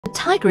The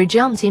tiger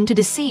jumped into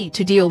the sea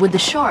to deal with the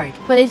shark,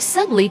 but it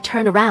suddenly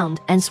turned around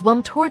and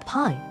swam toward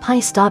Pai. Pai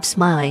stopped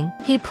smiling.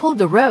 He pulled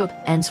the rope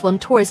and swam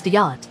towards the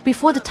yacht.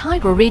 Before the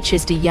tiger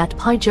reaches the yacht,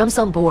 Pai jumps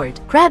on board,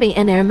 grabbing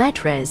an air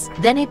mattress.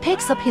 Then he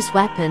picks up his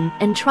weapon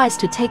and tries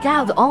to take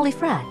out the only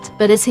threat.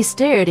 But as he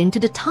stared into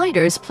the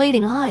tiger's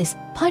pleading eyes,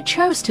 Pai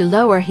chose to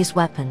lower his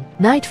weapon.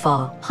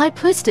 Nightfall, Pai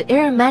puts the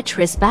air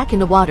mattress back in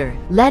the water,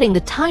 letting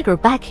the tiger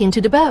back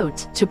into the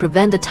boat. To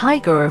prevent the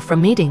tiger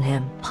from eating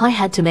him, Pai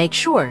had to make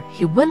sure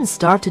he wouldn't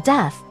starve to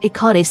death. He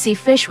caught a sea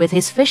fish with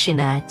his fishing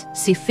net.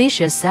 Sea fish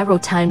has several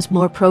times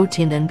more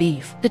protein than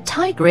beef. The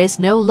tiger is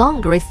no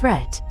longer a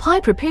threat. Pai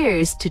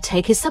prepares to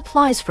take his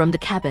supplies from the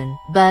cabin,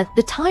 but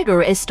the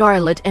tiger is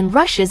startled and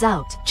rushes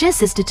out.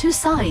 Just as the two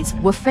sides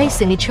were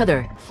facing each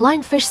other,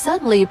 flying fish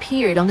suddenly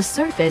appeared on the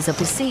surface of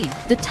the sea.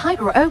 The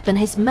tiger opened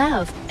his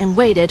mouth and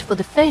waited for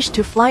the fish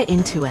to fly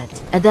into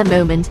it. At that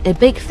moment, a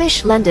big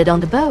fish landed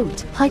on the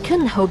boat. Pai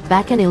couldn't hold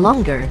back any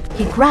longer.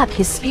 He grabbed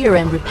his spear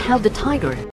and repelled the tiger.